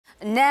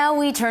Now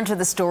we turn to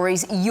the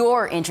stories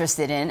you're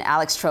interested in.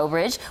 Alex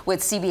Trowbridge with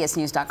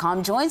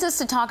CBSNews.com joins us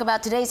to talk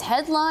about today's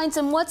headlines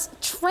and what's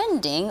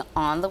trending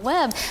on the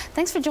web.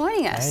 Thanks for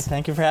joining us. Hey,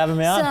 thank you for having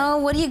me on. So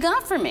what do you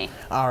got for me?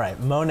 All right,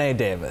 Mo'ne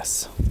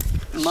Davis.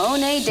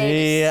 Mo'ne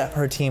Davis.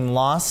 Her team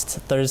lost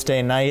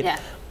Thursday night. Yeah.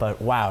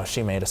 But wow,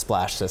 she made a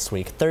splash this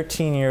week.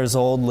 13 years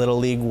old, Little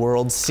League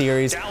World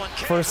Series.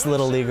 First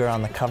Little Leaguer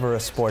on the cover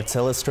of Sports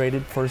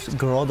Illustrated. First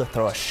girl to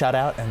throw a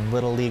shutout in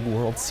Little League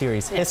World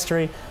Series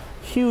history.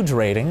 Huge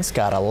ratings,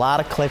 got a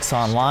lot of clicks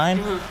online.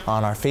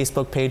 On our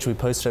Facebook page, we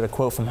posted a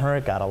quote from her.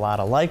 It got a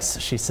lot of likes.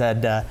 She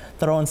said,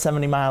 throwing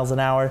 70 miles an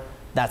hour,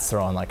 that's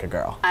throwing like a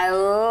girl. I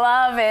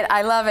love it.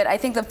 I love it. I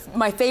think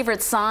my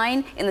favorite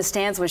sign in the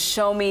stands was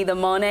 "Show me the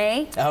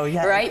money." Oh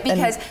yeah, right?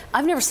 Because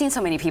I've never seen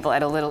so many people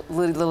at a little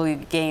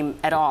league game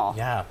at all.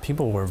 Yeah,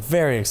 people were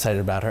very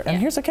excited about her. And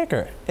here's a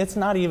kicker: it's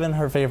not even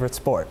her favorite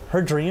sport.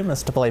 Her dream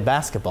is to play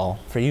basketball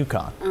for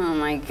UConn. Oh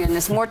my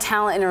goodness, more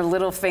talent in her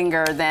little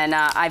finger than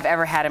I've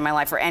ever had in my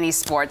life for any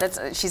sport.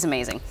 She's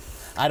amazing.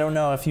 I don't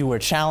know if you were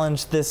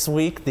challenged this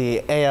week,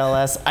 the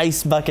ALS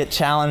Ice Bucket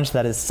Challenge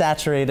that has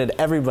saturated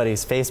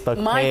everybody's Facebook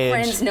page. My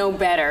friends know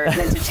better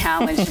than to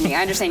challenge me.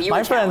 I understand you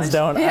were challenged. My friends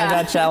don't. Yeah. I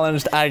got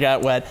challenged, I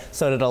got wet.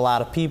 So did a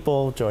lot of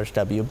people. George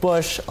W.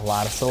 Bush, a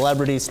lot of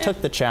celebrities took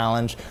the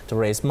challenge to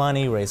raise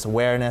money, raise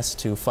awareness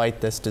to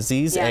fight this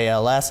disease,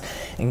 ALS.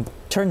 And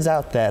turns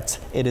out that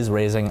it is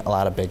raising a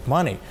lot of big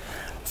money.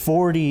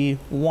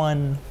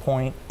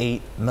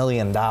 $41.8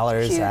 million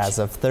as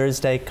of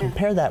Thursday.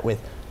 Compare that with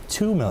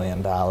 $2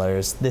 million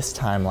this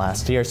time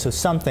last year, so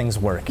something's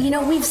working. You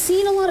know, we've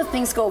seen a lot of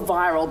things go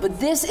viral, but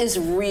this is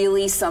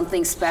really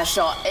something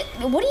special.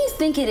 What do you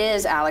think it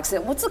is, Alex?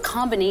 What's the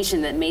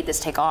combination that made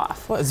this take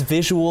off? Well, it's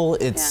visual,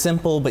 it's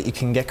simple, but you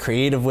can get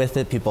creative with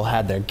it. People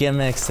had their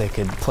gimmicks, they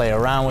could play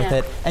around with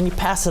it, and you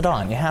pass it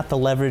on. You have to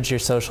leverage your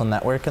social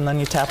network, and then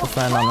you tap a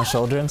friend on the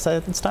shoulder and say,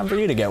 it's time for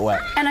you to get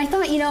wet. And I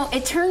thought, you know,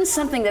 it turns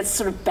something that's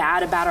sort of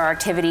bad about our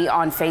activity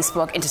on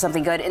Facebook into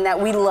something good, in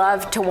that we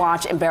love to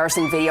watch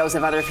embarrassing videos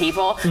of other people.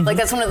 Like,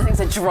 that's one of the things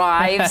that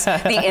drives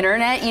the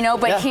internet, you know,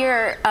 but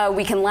here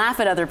we can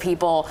laugh at other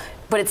people,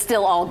 but it's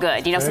still all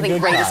good. You know, something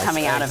great is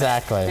coming out of it.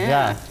 Exactly,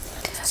 yeah.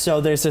 So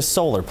there's this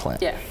solar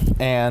plant,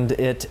 and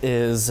it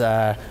is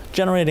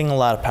generating a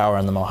lot of power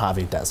in the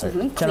Mojave Desert.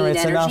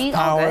 Generates enough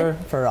power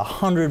for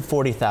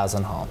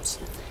 140,000 homes.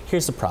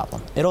 Here's the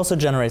problem. It also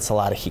generates a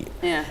lot of heat.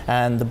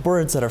 And the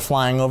birds that are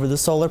flying over the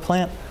solar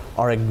plant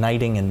are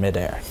igniting in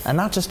midair. And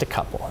not just a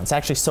couple. It's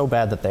actually so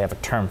bad that they have a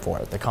term for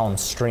it. They call them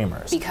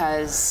streamers.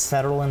 Because?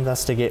 Federal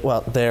investigate,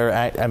 well, they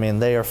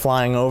are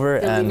flying over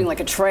and leaving like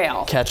a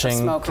trail,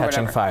 catching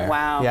fire.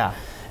 Wow. Yeah.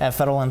 And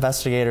federal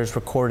investigators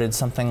recorded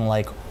something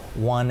like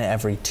 1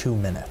 every 2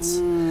 minutes.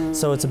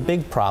 So it's a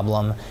big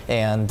problem,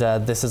 and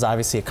this is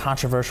obviously a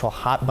controversial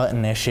hot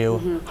button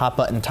issue, hot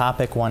button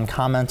topic. One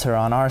commenter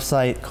on our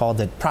site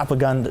called it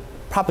propaganda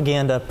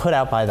put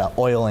out by the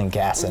oil and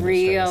gas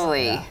industries.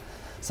 Really? Yeah.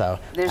 So,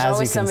 there's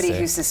always somebody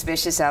who's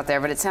suspicious out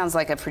there, but it sounds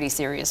like a pretty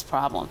serious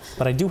problem.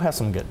 But I do have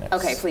some good news.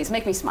 Okay, please,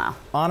 make me smile.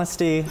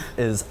 Honesty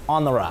is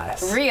on the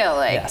rise.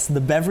 Really? Yes. The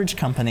beverage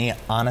company,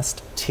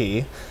 Honest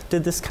Tea,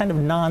 did this kind of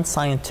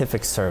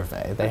non-scientific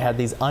survey. They had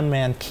these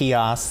unmanned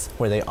kiosks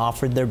where they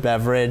offered their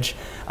beverage,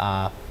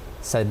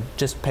 said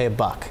just pay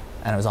 $1,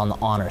 and it was on the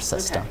honor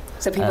system.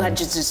 So people had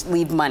to just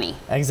leave money.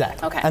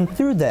 Exactly. Okay. And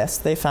through this,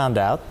 they found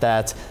out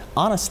that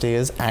honesty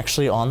is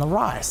actually on the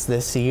rise.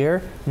 This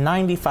year,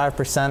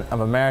 95% of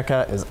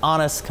America is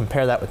honest.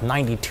 Compare that with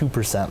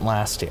 92%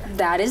 last year.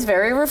 That is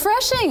very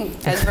refreshing.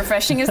 As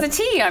refreshing as the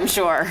tea, I'm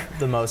sure.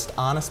 The most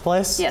honest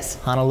place? Yes.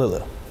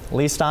 Honolulu.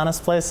 Least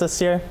honest place this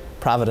year?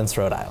 Providence,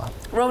 Rhode Island.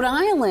 Rhode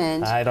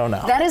Island? I don't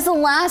know. That is the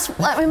last,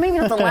 I mean, maybe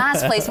not the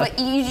last place, but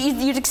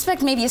you'd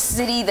expect maybe a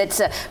city that's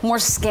more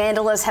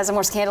scandalous, has a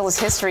more scandalous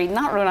history,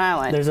 not Rhode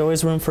Island. There's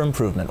always room for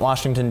improvement.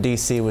 Washington,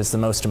 D.C. was the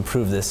most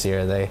improved this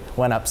year. They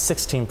went up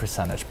 16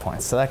 percentage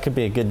points, so that could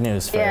be good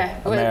news for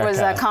America.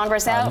 Was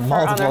Congress out on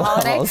their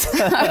holidays?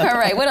 All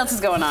right, what else is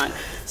going on?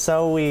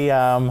 So we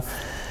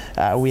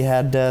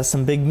had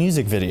some big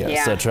music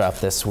videos that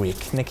dropped this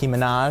week. Nicki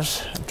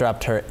Minaj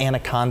dropped her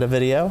Anaconda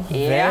video.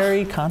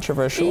 Very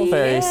controversial,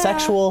 very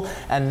sexual,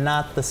 and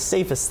not the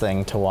safest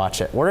thing to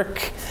watch at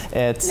work.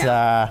 It's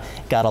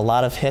got a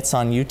lot of hits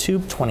on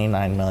YouTube,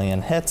 29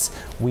 million hits.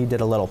 We did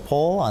a little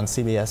poll on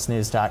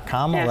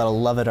CBSNews.com, a little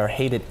love it or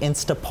hate it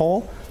Insta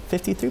poll.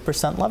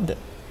 53% loved it.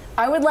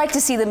 I would like to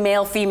see the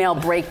male-female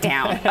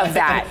breakdown of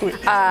that.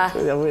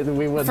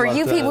 For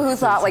you people who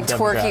thought like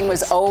twerking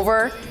was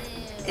over,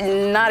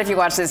 not if you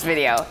watch this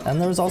video. And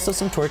there was also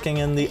some twerking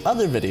in the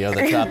other video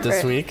that dropped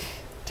this week.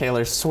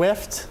 Taylor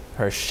Swift,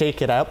 her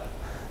Shake It Up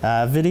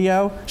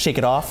video, Shake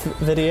It Off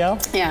video,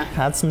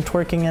 had some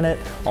twerking in it.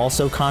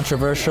 Also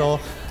controversial,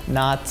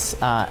 not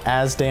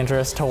as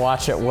dangerous to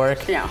watch at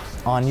work.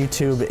 On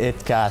YouTube,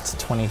 it got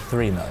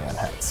 23 million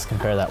hits.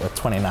 Compare that with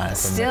 29 from Nicki Minaj.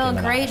 Still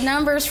great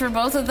numbers for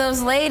both of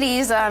those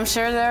ladies. I'm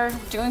sure they're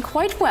doing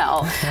quite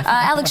well.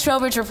 Alex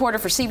Trowbridge, reporter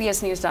for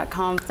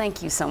CBSNews.com.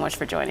 Thank you so much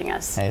for joining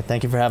us. Hey,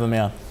 thank you for having me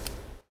on.